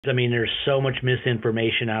I mean, there's so much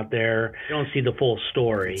misinformation out there. You don't see the full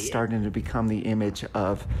story. It's starting to become the image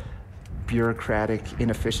of bureaucratic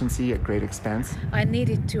inefficiency at great expense. I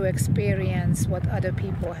needed to experience what other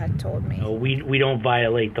people had told me. We don't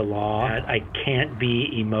violate the law. I can't be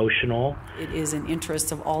emotional. It is an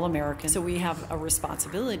interest of all Americans, so we have a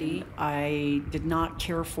responsibility. I did not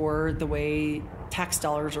care for the way tax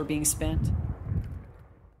dollars are being spent.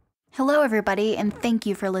 Hello, everybody, and thank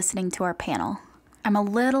you for listening to our panel. I'm a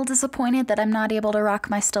little disappointed that I'm not able to rock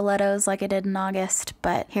my stilettos like I did in August,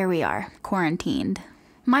 but here we are, quarantined.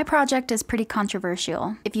 My project is pretty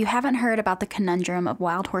controversial. If you haven't heard about the conundrum of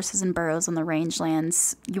wild horses and burros on the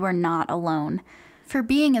rangelands, you are not alone. For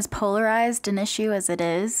being as polarized an issue as it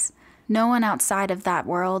is, no one outside of that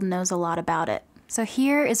world knows a lot about it. So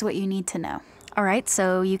here is what you need to know. Alright,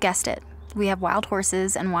 so you guessed it. We have wild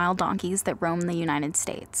horses and wild donkeys that roam the United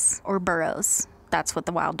States, or burros. That's what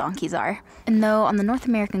the wild donkeys are. And though on the North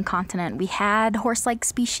American continent we had horse-like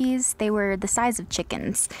species, they were the size of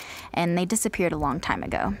chickens, and they disappeared a long time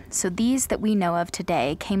ago. So these that we know of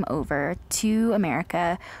today came over to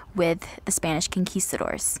America with the Spanish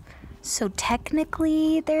conquistadors. So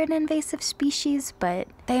technically they're an invasive species, but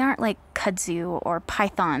they aren't like kudzu or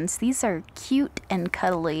pythons. These are cute and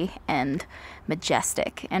cuddly and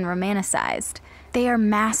majestic and romanticized. They are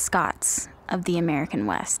mascots of the American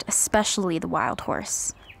West, especially the wild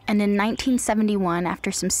horse. And in 1971,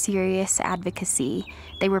 after some serious advocacy,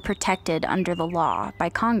 they were protected under the law by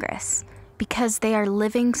Congress because they are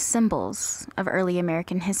living symbols of early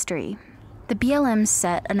American history. The BLM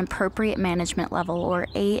set an appropriate management level, or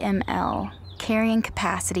AML, carrying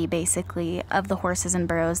capacity basically of the horses and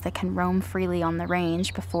burros that can roam freely on the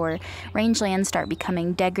range before rangelands start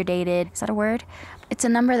becoming degraded. Is that a word? It's a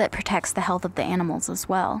number that protects the health of the animals as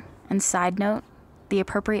well. And side note, the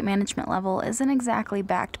appropriate management level isn't exactly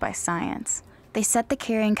backed by science. They set the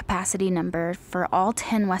carrying capacity number for all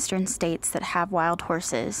 10 western states that have wild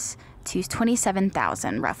horses to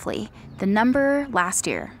 27,000 roughly. The number last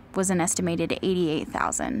year was an estimated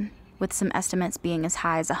 88,000, with some estimates being as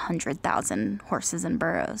high as 100,000 horses and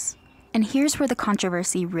burros. And here's where the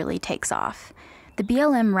controversy really takes off. The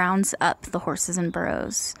BLM rounds up the horses and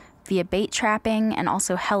burros via bait trapping and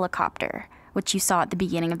also helicopter, which you saw at the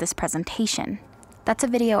beginning of this presentation. That's a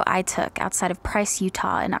video I took outside of Price,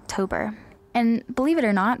 Utah in October. And believe it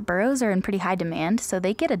or not, burros are in pretty high demand, so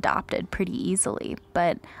they get adopted pretty easily.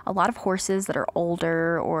 But a lot of horses that are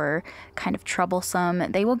older or kind of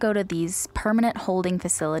troublesome, they will go to these permanent holding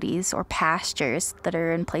facilities or pastures that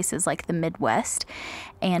are in places like the Midwest.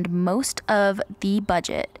 And most of the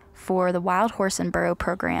budget for the wild horse and burro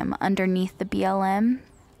program underneath the BLM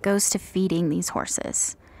goes to feeding these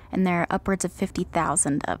horses. And there are upwards of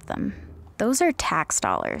 50,000 of them. Those are tax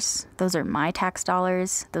dollars. Those are my tax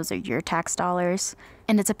dollars. Those are your tax dollars.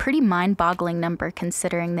 And it's a pretty mind-boggling number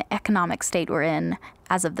considering the economic state we're in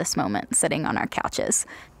as of this moment, sitting on our couches.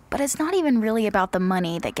 But it's not even really about the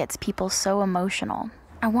money that gets people so emotional.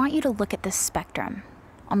 I want you to look at this spectrum.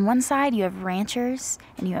 On one side, you have ranchers,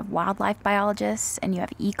 and you have wildlife biologists, and you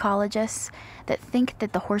have ecologists that think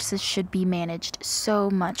that the horses should be managed so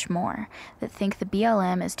much more, that think the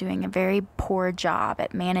BLM is doing a very poor job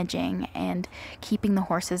at managing and keeping the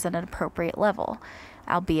horses at an appropriate level,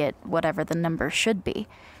 albeit whatever the number should be.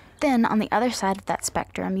 Then, on the other side of that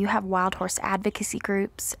spectrum, you have wild horse advocacy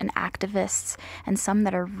groups and activists, and some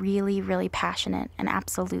that are really, really passionate and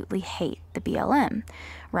absolutely hate the BLM,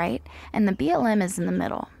 right? And the BLM is in the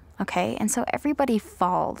middle, okay? And so everybody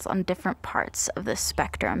falls on different parts of this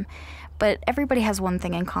spectrum, but everybody has one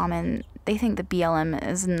thing in common. They think the BLM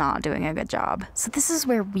is not doing a good job. So this is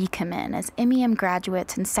where we come in as MEM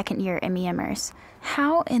graduates and second-year MEMers.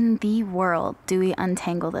 How in the world do we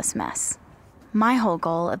untangle this mess? My whole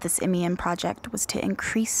goal of this MEM project was to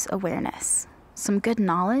increase awareness. Some good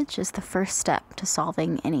knowledge is the first step to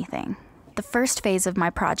solving anything. The first phase of my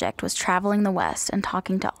project was traveling the West and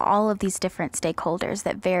talking to all of these different stakeholders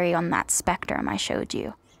that vary on that spectrum I showed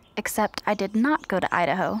you. Except I did not go to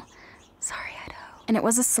Idaho. Sorry, Idaho. And it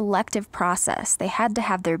was a selective process. They had to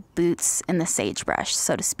have their boots in the sagebrush,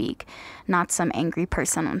 so to speak, not some angry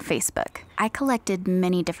person on Facebook. I collected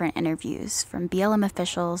many different interviews, from BLM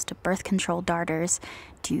officials to birth control darters,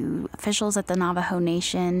 to officials at the Navajo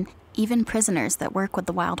Nation, even prisoners that work with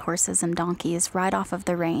the wild horses and donkeys right off of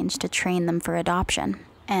the range to train them for adoption.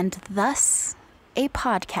 And thus, a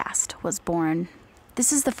podcast was born.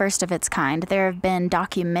 This is the first of its kind. There have been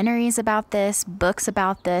documentaries about this, books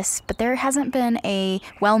about this, but there hasn't been a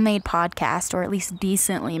well-made podcast, or at least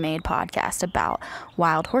decently made podcast, about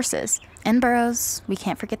wild horses. And burros. We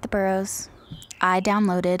can't forget the burros. I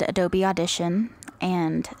downloaded Adobe Audition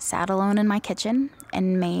and sat alone in my kitchen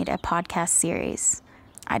and made a podcast series.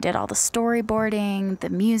 I did all the storyboarding, the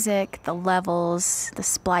music, the levels, the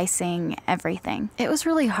splicing, everything. It was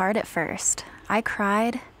really hard at first. I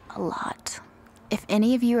cried a lot. If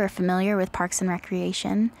any of you are familiar with Parks and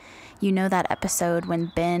Recreation, you know that episode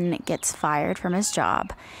when Ben gets fired from his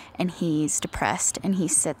job and he's depressed and he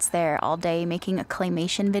sits there all day making a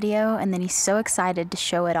claymation video and then he's so excited to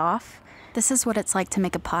show it off. This is what it's like to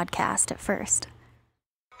make a podcast at first.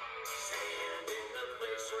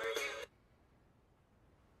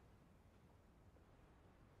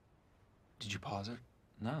 Did you pause it?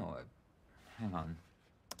 No, hang on.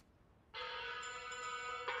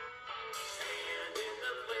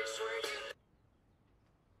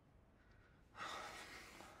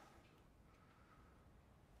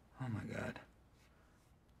 Oh my God.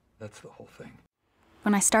 That's the whole thing.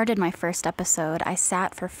 When I started my first episode, I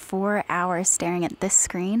sat for 4 hours staring at this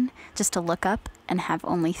screen just to look up and have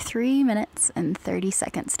only 3 minutes and 30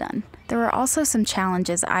 seconds done. There were also some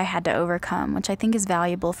challenges I had to overcome, which I think is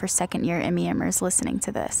valuable for second-year MEMers listening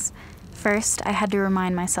to this. First, I had to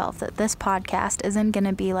remind myself that this podcast isn't going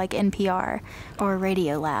to be like NPR or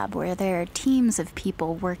Radiolab, where there are teams of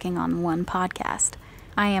people working on one podcast.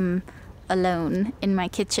 I am alone in my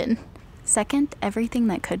kitchen. Second, everything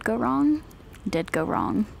that could go wrong did go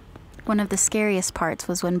wrong. One of the scariest parts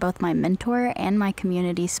was when both my mentor and my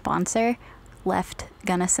community sponsor left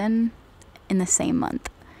Gunnison in the same month.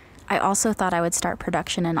 I also thought I would start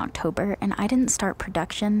production in October, and I didn't start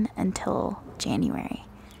production until January.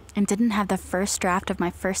 And didn't have the first draft of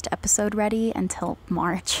my first episode ready until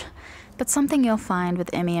March. But something you'll find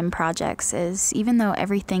with MEM projects is even though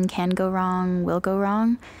everything can go wrong, will go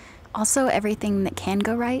wrong, also everything that can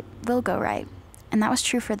go right, will go right. And that was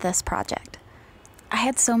true for this project. I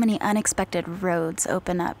had so many unexpected roads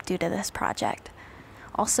open up due to this project.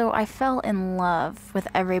 Also, I fell in love with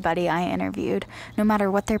everybody I interviewed, no matter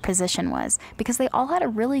what their position was, because they all had a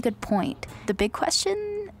really good point. The big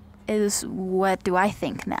question is, what do I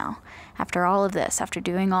think now? After all of this, after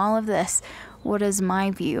doing all of this, what is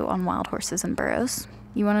my view on wild horses and burros?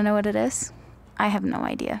 You want to know what it is? I have no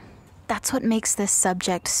idea. That's what makes this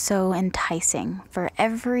subject so enticing for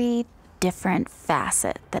every different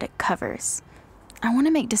facet that it covers. I want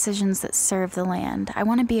to make decisions that serve the land. I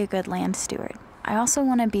want to be a good land steward. I also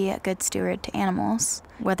want to be a good steward to animals,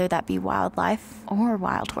 whether that be wildlife or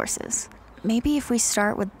wild horses. Maybe if we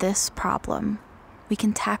start with this problem, we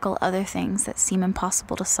can tackle other things that seem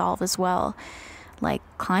impossible to solve as well, like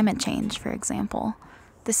climate change, for example.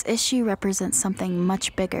 This issue represents something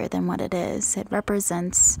much bigger than what it is. It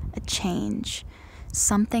represents a change.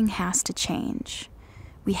 Something has to change.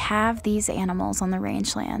 We have these animals on the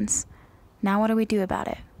rangelands. Now what do we do about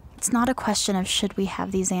it? It's not a question of should we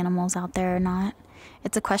have these animals out there or not.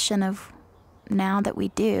 It's a question of now that we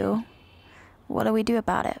do, what do we do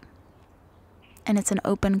about it? And it's an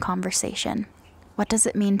open conversation. What does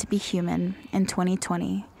it mean to be human in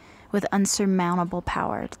 2020 with unsurmountable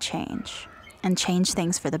power to change and change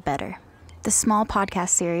things for the better? The small podcast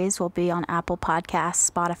series will be on Apple Podcasts,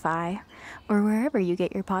 Spotify, or wherever you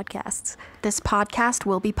get your podcasts. This podcast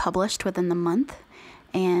will be published within the month.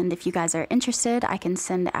 And if you guys are interested, I can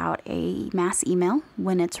send out a mass email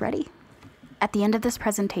when it's ready. At the end of this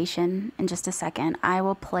presentation, in just a second, I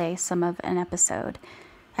will play some of an episode.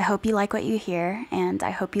 I hope you like what you hear, and I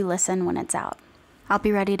hope you listen when it's out. I'll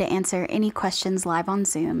be ready to answer any questions live on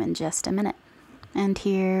Zoom in just a minute. And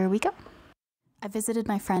here we go. I visited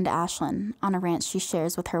my friend Ashlyn on a ranch she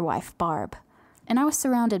shares with her wife Barb, and I was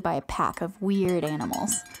surrounded by a pack of weird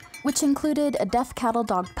animals, which included a deaf cattle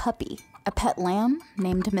dog puppy, a pet lamb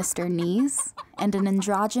named Mr. Knees, and an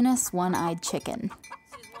androgynous one-eyed chicken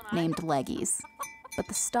named Leggies. But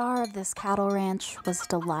the star of this cattle ranch was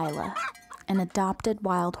Delilah, an adopted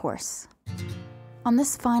wild horse. On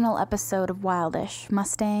this final episode of Wildish,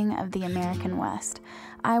 Mustang of the American West,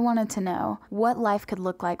 I wanted to know what life could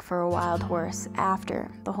look like for a wild horse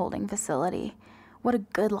after the holding facility. What a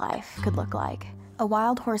good life could look like. A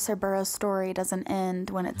wild horse or burro story doesn't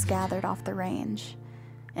end when it's gathered off the range.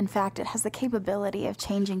 In fact, it has the capability of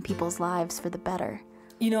changing people's lives for the better.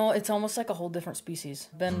 You know, it's almost like a whole different species.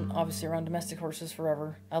 Been obviously around domestic horses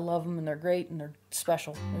forever. I love them and they're great and they're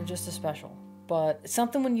special. They're just as special. But it's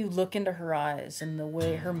something when you look into her eyes and the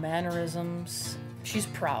way her mannerisms, she's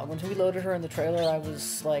proud. When we loaded her in the trailer, I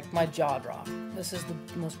was like, my jaw dropped. This is the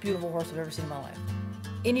most beautiful horse I've ever seen in my life.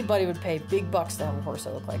 Anybody would pay big bucks to have a horse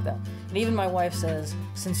that looked like that. And even my wife says,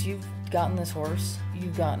 since you've gotten this horse,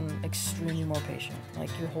 you've gotten extremely more patient.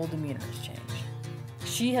 Like your whole demeanor has changed.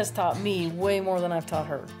 She has taught me way more than I've taught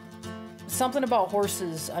her. Something about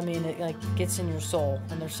horses, I mean, it like gets in your soul,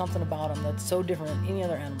 and there's something about them that's so different than any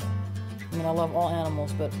other animal. I mean, I love all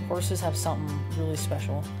animals, but horses have something really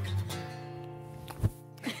special.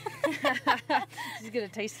 She's gonna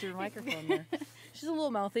taste your microphone there. She's a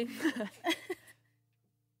little mouthy.